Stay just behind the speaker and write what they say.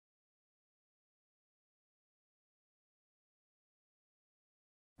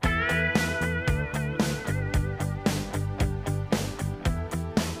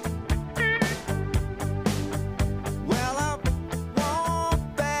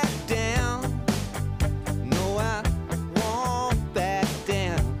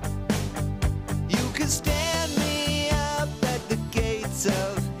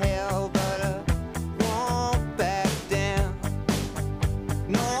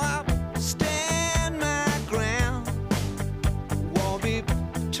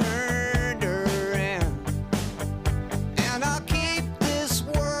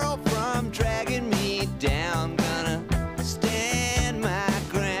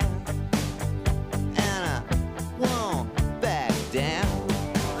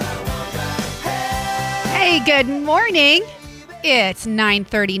Good morning. It's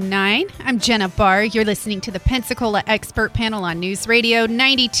 9:39. I'm Jenna Barr. You're listening to the Pensacola Expert Panel on News Radio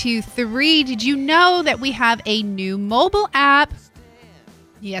 92.3. Did you know that we have a new mobile app?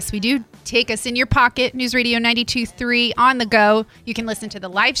 Yes, we do. Take us in your pocket. News Radio 92.3 on the go. You can listen to the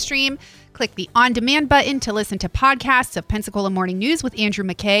live stream. Click the on-demand button to listen to podcasts of Pensacola Morning News with Andrew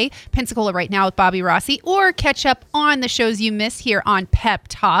McKay, Pensacola Right Now with Bobby Rossi, or catch up on the shows you miss here on Pep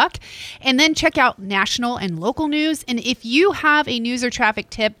Talk. And then check out national and local news. And if you have a news or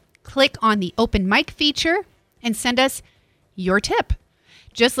traffic tip, click on the open mic feature and send us your tip.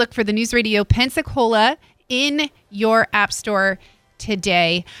 Just look for the News Radio Pensacola in your app store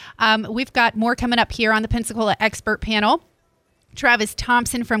today. We've got more coming up here on the Pensacola Expert Panel. Travis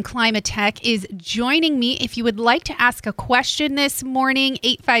Thompson from Climatech is joining me. If you would like to ask a question this morning,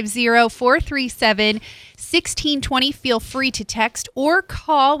 850-437-1620. Feel free to text or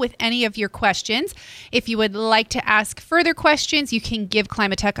call with any of your questions. If you would like to ask further questions, you can give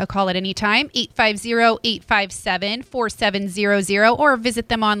Climatech a call at any time, 850-857-4700, or visit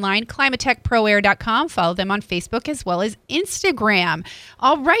them online, climatechproair.com. Follow them on Facebook as well as Instagram.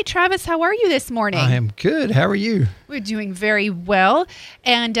 All right, Travis, how are you this morning? I am good. How are you? We're doing very well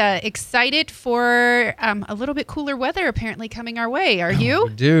and excited for a little bit cooler weather apparently coming our way. Are you?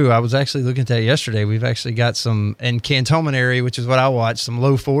 We do. I was actually looking at that yesterday. We've actually got some, in Cantonment area, which is what I watch, some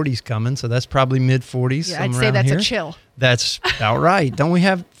low 40s coming. So that's probably mid 40s. Yeah, I'd say that's here. A chill. That's about right. Don't we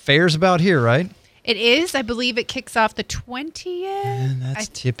have fairs about here, right? It is. I believe it kicks off the 20th. And that's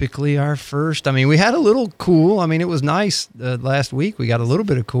typically our first. I mean, we had a little cool. I mean, it was nice last week. We got a little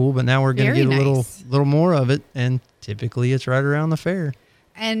bit of cool, but now we're going to get a little more of it. And typically it's right around the fair.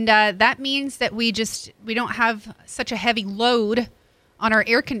 And that means that we don't have such a heavy load on our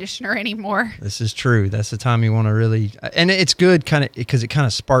air conditioner anymore. This is true. That's the time you want to really, and it's good kind of because it kind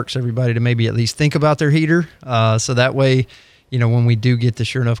of sparks everybody to maybe at least think about their heater. So that way, you know, when we do get the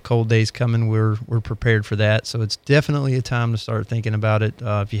sure enough cold days coming, we're prepared for that. So it's definitely a time to start thinking about it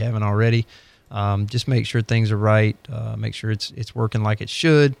if you haven't already. Just make sure things are right. Make sure it's working like it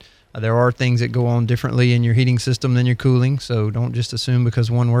should. There are things that go on differently in your heating system than your cooling, so don't just assume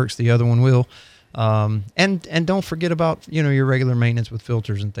because one works, the other one will. And don't forget about, you know, your regular maintenance with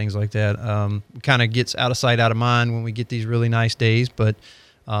filters and things like that. Kind of gets out of sight, out of mind when we get these really nice days, but,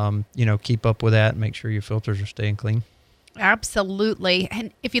 you know, keep up with that and make sure your filters are staying clean. Absolutely.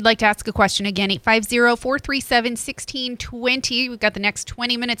 And if you'd like to ask a question, again, 850-437-1620. We've got the next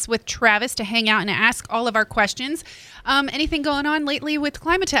 20 minutes with Travis to hang out and ask all of our questions. Anything going on lately with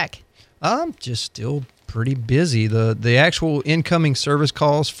Climatech? Just still pretty busy. The actual incoming service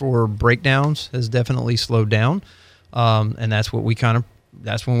calls for breakdowns has definitely slowed down. And that's what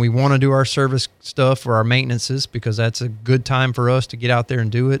that's when we want to do our service stuff for our maintenances, because that's a good time for us to get out there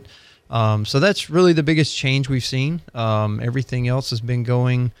and do it. So that's really the biggest change we've seen. Everything else has been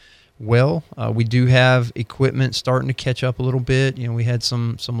going well. We do have equipment starting to catch up a little bit. You know, we had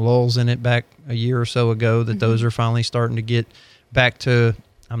some lulls in it back a year or so ago that those are finally starting to get back to,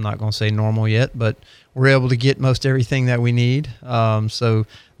 I'm not going to say normal yet, but we're able to get most everything that we need. So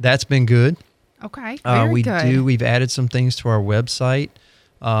that's been good. Okay, very good. We've added some things to our website.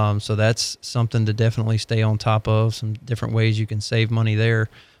 So that's something to definitely stay on top of, some different ways you can save money there.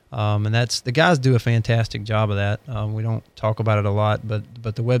 And the guys do a fantastic job of that. We don't talk about it a lot, but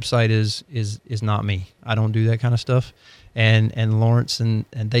the website is not me. I don't do that kind of stuff. And Lawrence and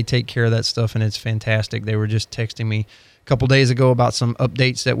they take care of that stuff, and it's fantastic. They were just texting me a couple days ago about some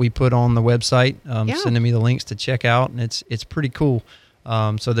updates that we put on the website, sending me the links to check out, and it's pretty cool.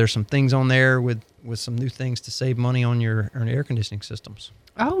 So there's some things on there with some new things to save money on your air conditioning systems.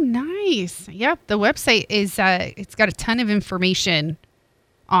 Oh, nice. Yep. The website is, it's got a ton of information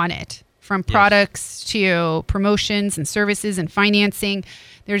on it, from products to promotions and services and financing.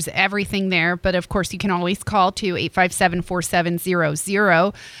 There's everything there. But of course, you can always call to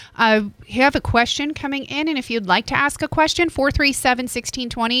 857-4700. You have a question coming in, and if you'd like to ask a question,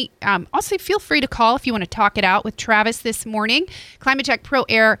 437-1620. Also, feel free to call if you want to talk it out with Travis this morning.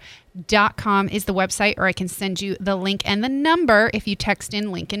 ClimatechProAir.com is the website, or I can send you the link and the number if you text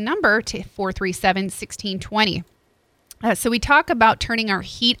in link and number to 437-1620. So we talk about turning our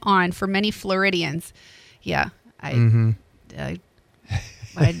heat on for many Floridians. Yeah, I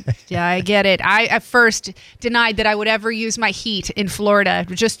get it. I at first denied that I would ever use my heat in Florida.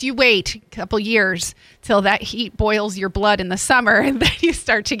 Just you wait a couple years till that heat boils your blood in the summer, and then you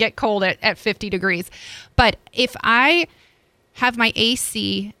start to get cold at 50 degrees. But if I have my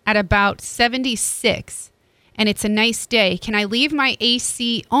AC at about 76 and it's a nice day, can I leave my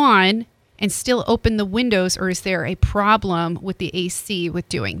AC on and still open the windows, or is there a problem with the AC with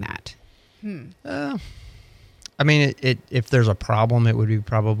doing that? I mean, if there's a problem, it would be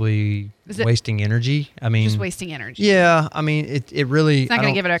probably wasting energy. I mean, just wasting energy. Yeah, I mean, it really. It's not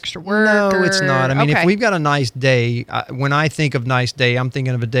going to give it extra work. No, it's not. I mean, if we've got a nice day, when I think of nice day, I'm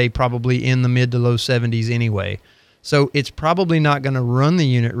thinking of a day probably in the mid to low 70s anyway. So it's probably not going to run the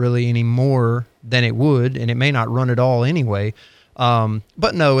unit really any more than it would, and it may not run at all anyway.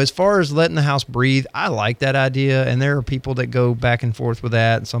 But no, as far as letting the house breathe, I like that idea. And there are people that go back and forth with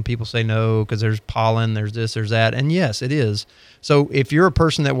that. And some people say no, because there's pollen, there's this, there's that. And yes, it is. So if you're a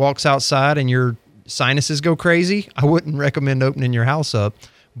person that walks outside and your sinuses go crazy, I wouldn't recommend opening your house up.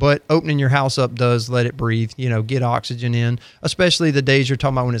 But opening your house up does let it breathe, get oxygen in, especially the days you're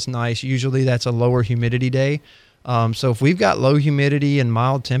talking about when it's nice. Usually that's a lower humidity day. So if we've got low humidity and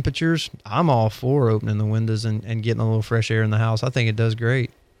mild temperatures, I'm all for opening the windows and getting a little fresh air in the house. I think it does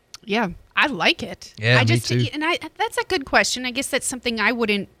great. Yeah, I like it. Yeah, me too. And that's a good question. I guess that's something I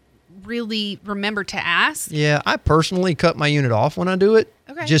wouldn't really remember to ask. Yeah, I personally cut my unit off when I do it.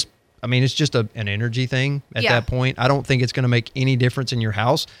 Okay. It's just an energy thing at that point. I don't think it's going to make any difference in your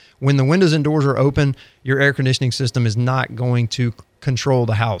house. When the windows and doors are open, your air conditioning system is not going to control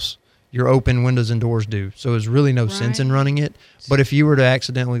the house. Your open windows and doors do. So there's really no sense in running it. But if you were to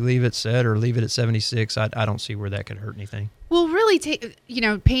accidentally leave it set or leave it at 76, I don't see where that could hurt anything. Well, really,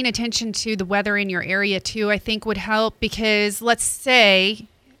 paying attention to the weather in your area too, I think would help, because let's say,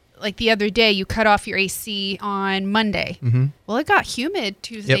 like the other day, you cut off your AC on Monday. Mm-hmm. Well, it got humid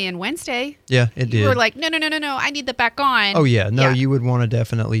Tuesday and Wednesday. Yeah, it did. You were like, no, I need that back on. Oh, yeah. No, you would want to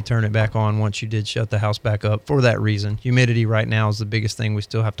definitely turn it back on once you did shut the house back up for that reason. Humidity right now is the biggest thing we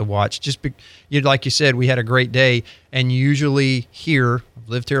still have to watch. Like you said, we had a great day, and usually here, I've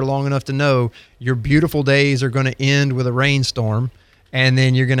lived here long enough to know, your beautiful days are going to end with a rainstorm. And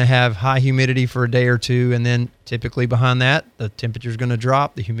then you're going to have high humidity for a day or two. And then typically behind that, the temperature's going to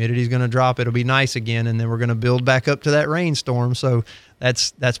drop. The humidity's going to drop. It'll be nice again. And then we're going to build back up to that rainstorm. So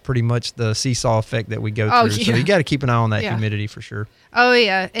that's pretty much the seesaw effect that we go through. Yeah. So you got to keep an eye on that humidity for sure. Oh,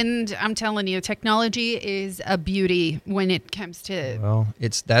 yeah. And I'm telling you, technology is a beauty when it comes to... Well,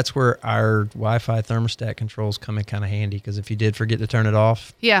 that's where our Wi-Fi thermostat controls come in kind of handy, because if you did forget to turn it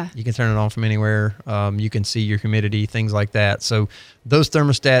off, you can turn it on from anywhere. You can see your humidity, things like that. So those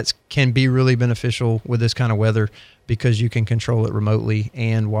thermostats can be really beneficial with this kind of weather, because you can control it remotely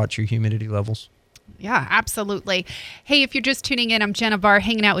and watch your humidity levels. Yeah, absolutely. Hey, if you're just tuning in, I'm Jenna Barr,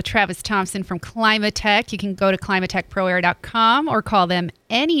 hanging out with Travis Thompson from Climatech. You can go to climatechproair.com or call them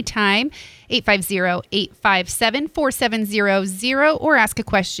anytime, 850-857-4700, or ask a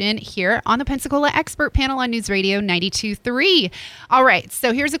question here on the Pensacola Expert Panel on News Radio 92.3. All right,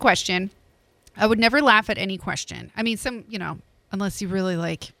 so here's a question. I would never laugh at any question. I mean, unless you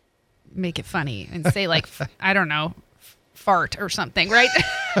really make it funny and say I don't know, fart or something, right?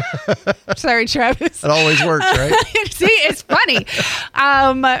 Sorry, Travis. It always works, right? See, it's funny.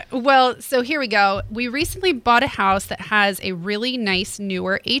 Well, so here we go. We recently bought a house that has a really nice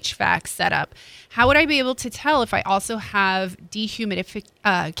newer HVAC setup. How would I be able to tell if I also have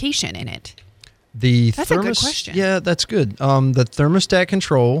dehumidification in it? That's a good question. Yeah, that's good. The thermostat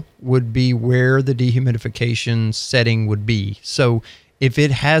control would be where the dehumidification setting would be. So if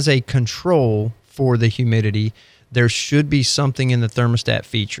it has a control for the humidity, there should be something in the thermostat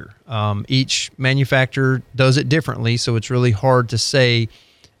feature. Each manufacturer does it differently, so it's really hard to say.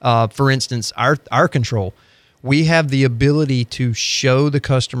 For instance, our control, we have the ability to show the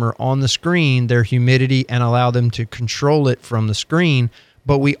customer on the screen their humidity and allow them to control it from the screen,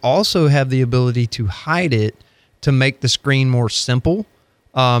 but we also have the ability to hide it to make the screen more simple.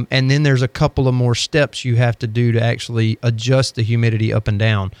 And then there's a couple of more steps you have to do to actually adjust the humidity up and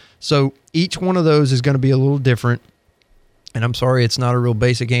down. So each one of those is going to be a little different. And I'm sorry, it's not a real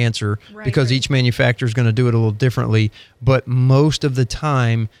basic answer, because each manufacturer is going to do it a little differently. But most of the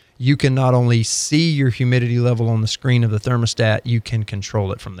time, you can not only see your humidity level on the screen of the thermostat, you can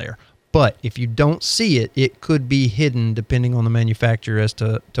control it from there. But if you don't see it, it could be hidden depending on the manufacturer as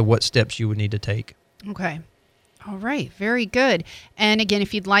to what steps you would need to take. Okay. All right. Very good. And again,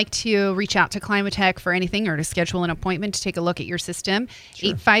 if you'd like to reach out to Climatech for anything or to schedule an appointment to take a look at your system,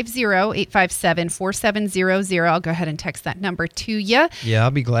 850-857-4700. I'll go ahead and text that number to you. Yeah, I'll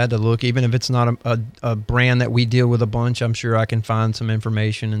be glad to look. Even if it's not a brand that we deal with a bunch, I'm sure I can find some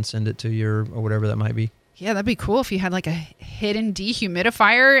information and send it to you or whatever that might be. Yeah, that'd be cool if you had a hidden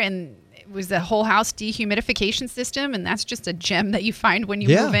dehumidifier and was the whole house dehumidification system, and that's just a gem that you find when you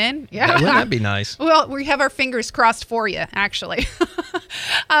move in. Yeah, wouldn't that be nice? Well, we have our fingers crossed for you, actually.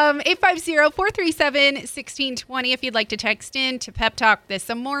 850-437-1620 if you'd like to text in to Pep Talk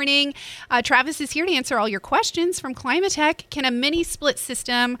this morning. Travis is here to answer all your questions from Climatech. Can a mini split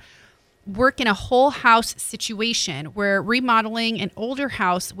system work in a whole house situation where remodeling an older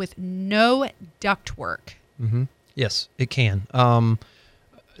house with no ductwork? Mm-hmm. Yes, it can.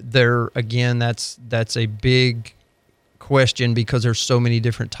 Again, that's a big question because there's so many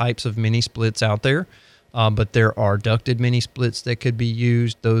different types of mini splits out there. But there are ducted mini splits that could be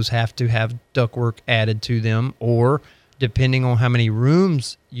used. Those have to have ductwork added to them, or depending on how many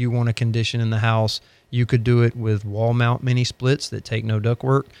rooms you want to condition in the house, you could do it with wall mount mini splits that take no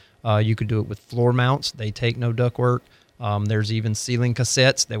ductwork. You could do it with floor mounts. They take no ductwork. There's even ceiling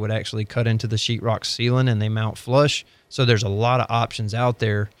cassettes that would actually cut into the sheetrock ceiling and they mount flush. So there's a lot of options out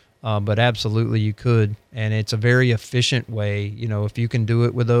there, but absolutely you could. And it's a very efficient way. You know, if you can do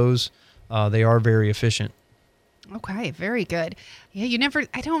it with those, they are very efficient. Okay, very good. Yeah,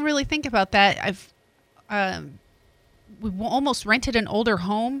 I don't really think about that. We almost rented an older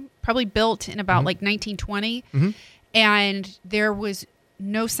home, probably built in about like 1920, and there was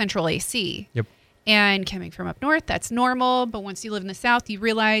no central AC. Yep. And coming from up north, that's normal. But once you live in the south, you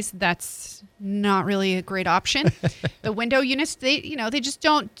realize that's not really a great option. The window units, they just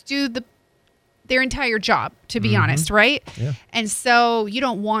don't do their entire job, to be honest, right? Yeah. And so you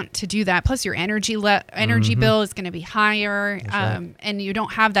don't want to do that. Plus, your energy bill is going to be higher, Right. and you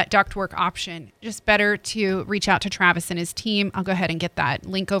don't have that ductwork option. Just better to reach out to Travis and his team. I'll go ahead and get that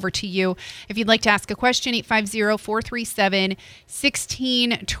link over to you. If you'd like to ask a question,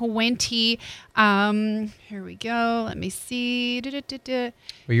 850-437-1620. Here we go. Let me see. Well,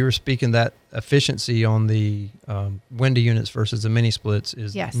 you were speaking that efficiency on the window units versus the mini splits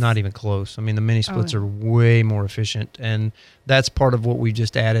is not even close. I mean, the mini splits are way more efficient, and that's part of what we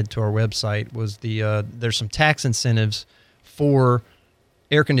just added to our website was there's some tax incentives for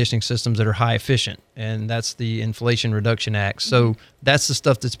air conditioning systems that are high efficient, and that's the Inflation Reduction Act. So that's the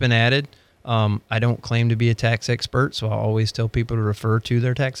stuff that's been added. I don't claim to be a tax expert, so I always tell people to refer to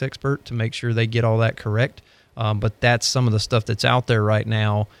their tax expert to make sure they get all that correct. But that's some of the stuff that's out there right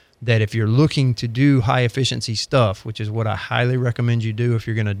now that if you're looking to do high efficiency stuff, which is what I highly recommend you do if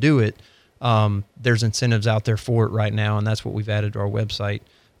you're going to do it, there's incentives out there for it right now, and that's what we've added to our website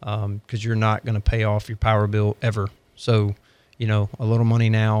because you're not going to pay off your power bill ever. So, you know, a little money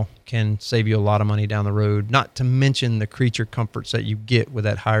now can save you a lot of money down the road, not to mention the creature comforts that you get with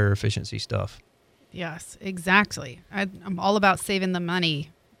that higher efficiency stuff. Yes, exactly. I'm all about saving the money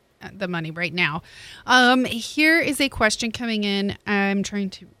right now. Here is a question coming in. I'm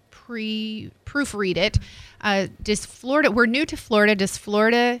trying to proofread it. We're new to Florida. Does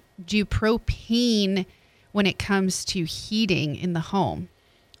Florida do propane when it comes to heating in the home?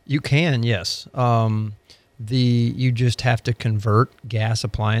 You can, yes. You just have to convert gas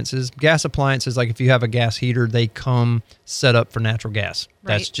appliances. Gas appliances, like if you have a gas heater, they come set up for natural gas.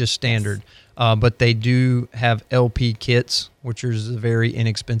 Right. That's just standard. Yes. But they do have LP kits, which is a very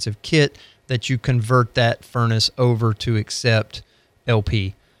inexpensive kit that you convert that furnace over to accept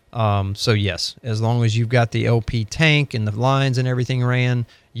LP. So yes, as long as you've got the LP tank and the lines and everything ran,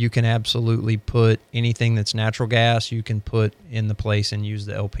 you can absolutely put anything that's natural gas, you can put in the place and use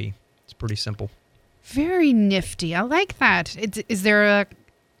the LP. It's pretty simple. Very nifty. I like that. Is there a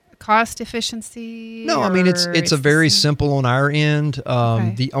cost efficiency? No, I mean, it's a very simple on our end.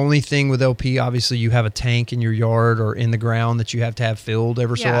 Okay. The only thing with LP, obviously, you have a tank in your yard or in the ground that you have to have filled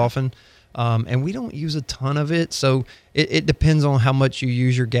ever so often. And we don't use a ton of it. So it depends on how much you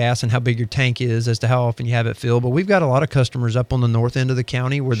use your gas and how big your tank is as to how often you have it filled. But we've got a lot of customers up on the north end of the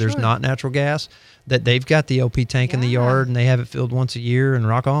county where there's not natural gas that they've got the LP tank in the yard and they have it filled once a year and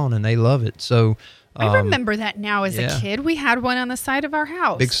rock on and they love it. So I remember that now as a kid. We had one on the side of our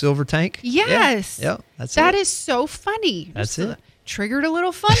house. Big silver tank? Yes. Yeah, that's that is so funny. That's it. Triggered a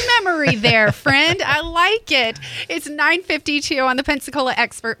little fun memory there, friend. I like it. It's 9:52 on the Pensacola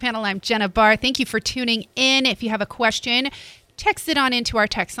Expert Panel. I'm Jenna Barr. Thank you for tuning in. If you have a question, text it on into our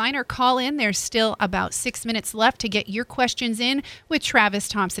text line or call in. There's still about 6 minutes left to get your questions in with Travis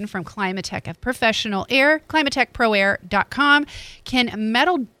Thompson from Climatech of Professional Air, climatechproair.com. Can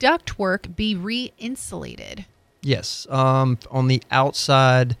metal ductwork be re-insulated? Yes. On the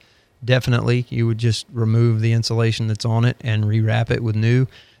outside, definitely. You would just remove the insulation that's on it and rewrap it with new.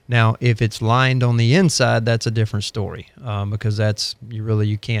 Now, if it's lined on the inside, that's a different story because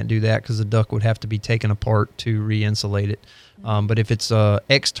you can't do that because the duct would have to be taken apart to re-insulate it. But if it's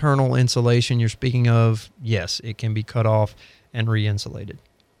external insulation you're speaking of, yes, it can be cut off and re-insulated.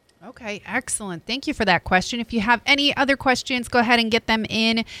 Okay, excellent. Thank you for that question. If you have any other questions, go ahead and get them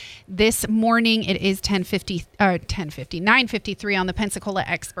in this morning. It is 9:53 on the Pensacola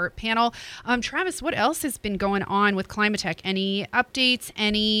Expert Panel. Travis, what else has been going on with Climatech? Any updates?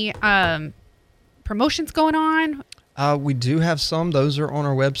 Any promotions going on? We do have some. Those are on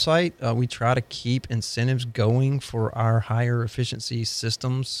our website. We try to keep incentives going for our higher efficiency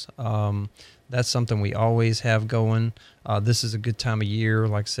systems. That's something we always have going. This is a good time of year.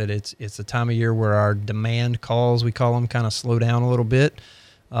 Like I said, it's a time of year where our demand calls, we call them, kind of slow down a little bit.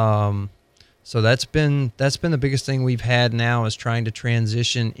 So that's been the biggest thing we've had now, is trying to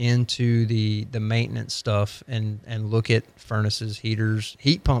transition into the maintenance stuff and look at furnaces, heaters,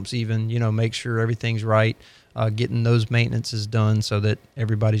 heat pumps even, make sure everything's right. Getting those maintenances done so that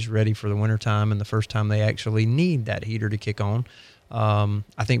everybody's ready for the wintertime and the first time they actually need that heater to kick on.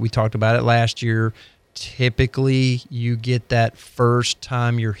 I think we talked about it last year. Typically, you get that first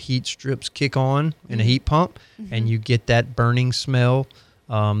time your heat strips kick on in a heat pump, and you get that burning smell.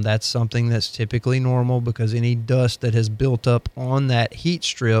 That's something that's typically normal, because any dust that has built up on that heat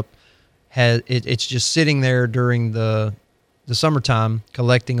strip it's just sitting there during the summertime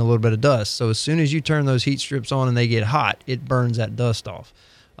collecting a little bit of dust. So as soon as you turn those heat strips on and they get hot, it burns that dust off.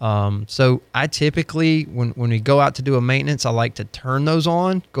 So I typically, when we go out to do a maintenance, I like to turn those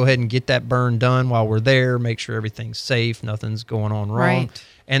on, go ahead and get that burn done while we're there, make sure everything's safe, nothing's going on wrong. Right.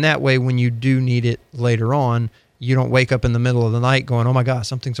 And that way, when you do need it later on, you don't wake up in the middle of the night going, oh my gosh,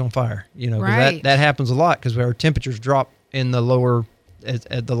 something's on fire. 'Cause Right. that happens a lot, because our temperatures drop in the lower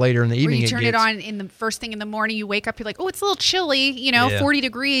at the later in the evening. Or you turn it on in the first thing in the morning, you wake up, you're like, oh, it's a little chilly. Yeah. 40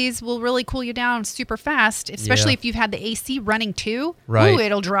 degrees will really cool you down super fast, especially if you've had the AC running too. Right. Ooh,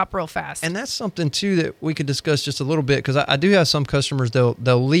 it'll drop real fast. And that's something too that we could discuss just a little bit, because I do have some customers, they'll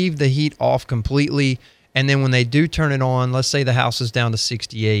leave the heat off completely, and then when they do turn it on, let's say the house is down to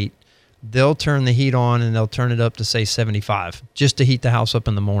 68, they'll turn the heat on and they'll turn it up to say 75 just to heat the house up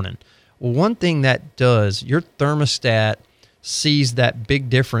in the morning. Well, one thing that does, your thermostat sees that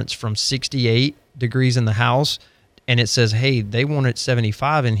big difference from 68 degrees in the house, and it says, hey, they want it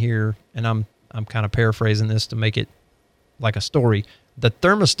 75 in here. And I'm kind of paraphrasing this to make it like a story. The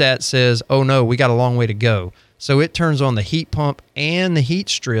thermostat says, oh no, we got a long way to go. So it turns on the heat pump and the heat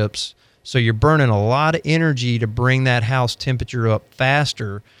strips. So you're burning a lot of energy to bring that house temperature up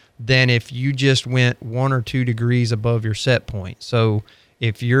faster than if you just went 1 or 2 degrees above your set point. So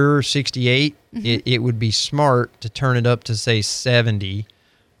if you're 68, it would be smart to turn it up to, say, 70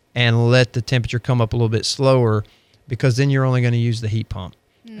 and let the temperature come up a little bit slower, because then you're only going to use the heat pump.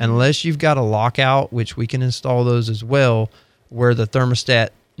 Unless you've got a lockout, which we can install those as well, where the thermostat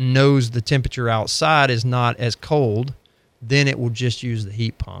knows the temperature outside is not as cold, then it will just use the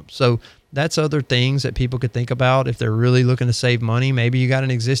heat pump. So that's other things that people could think about if they're really looking to save money. Maybe you got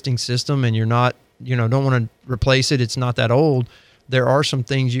an existing system and you're not, don't want to replace it. It's not that old. There are some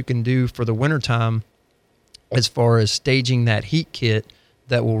things you can do for the wintertime as far as staging that heat kit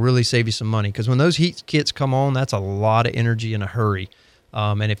that will really save you some money. Because when those heat kits come on, that's a lot of energy in a hurry.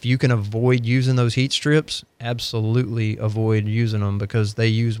 And if you can avoid using those heat strips, absolutely avoid using them, because they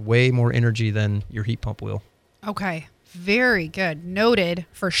use way more energy than your heat pump will. Okay. Very good. Noted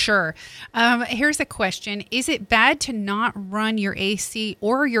for sure. Here's a question. Is it bad to not run your AC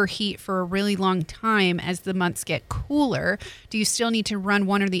or your heat for a really long time as the months get cooler? Do you still need to run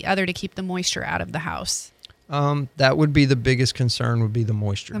one or the other to keep the moisture out of the house? That would be the biggest concern, would be the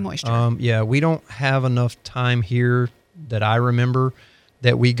moisture. The moisture. Yeah, we don't have enough time here that I remember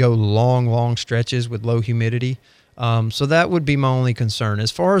that we go long stretches with low humidity. So that would be my only concern.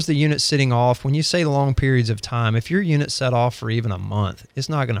 As far as the unit sitting off, when you say long periods of time, if your unit set off for even a month, it's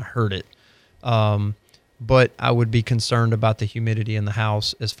not going to hurt it. But I would be concerned about the humidity in the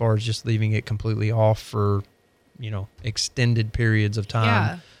house as far as just leaving it completely off for, extended periods of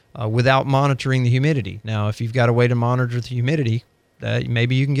time without monitoring the humidity. Now, if you've got a way to monitor the humidity,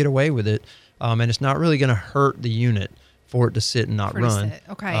 maybe you can get away with it. And it's not really going to hurt the unit for it to sit and not run.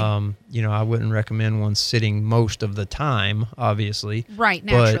 Okay. I wouldn't recommend one sitting most of the time, obviously. Right,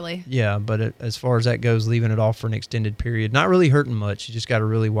 naturally. But as far as that goes, leaving it off for an extended period, not really hurting much. You just got to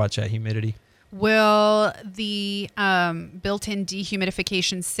really watch that humidity. Will the built-in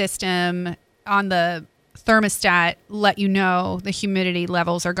dehumidification system on the thermostat let you know the humidity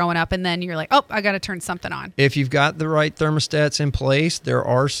levels are going up, and then you're like, oh, I got to turn something on? If you've got the right thermostats in place, there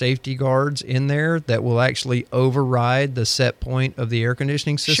are safety guards in there that will actually override the set point of the air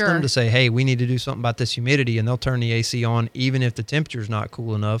conditioning system to say, hey, we need to do something about this humidity, and they'll turn the AC on even if the temperature's not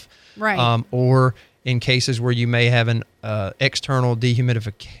cool enough. Right. Or in cases where you may have an external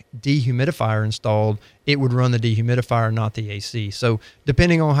dehumidifier installed, it would run the dehumidifier, not the AC. So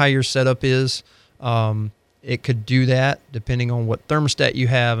depending on how your setup is, it could do that depending on what thermostat you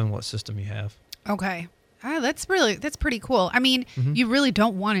have and what system you have. Okay. That's pretty cool. I mean, you really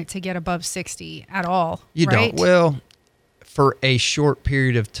don't want it to get above 60 at all. You right? don't. Well, for a short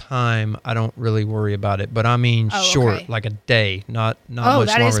period of time, I don't really worry about it. But I mean short, okay. like a day, not Oh, much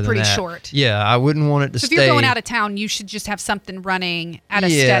that longer is than that. pretty short. Yeah, I wouldn't want it to So stay. if you're going out of town, you should just have something running at a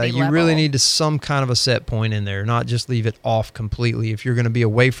steady level. Yeah, you really need some kind of a set point in there, not just leave it off completely. If you're going to be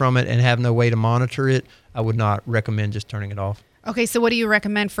away from it and have no way to monitor it, I would not recommend just turning it off. Okay, so what do you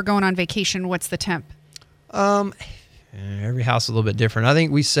recommend for going on vacation? What's the temp? Every house is a little bit different. I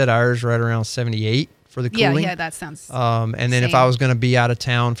think we set ours right around 78 for the cooling. Yeah, that sounds. And then if same. I was going to be out of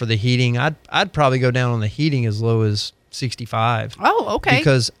town for the heating, I'd probably go down on the heating as low as 65. Oh, okay.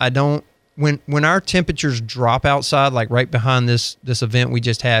 Because I don't when our temperatures drop outside, like right behind this event we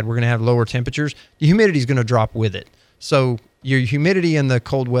just had, we're going to have lower temperatures. The humidity is going to drop with it. So your humidity in the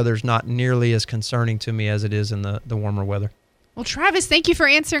cold weather is not nearly as concerning to me as it is in the warmer weather. Well, Travis, thank you for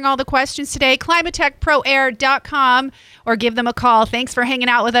answering all the questions today. ClimateTechProAir.com or give them a call. Thanks for hanging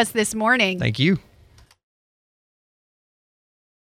out with us this morning. Thank you.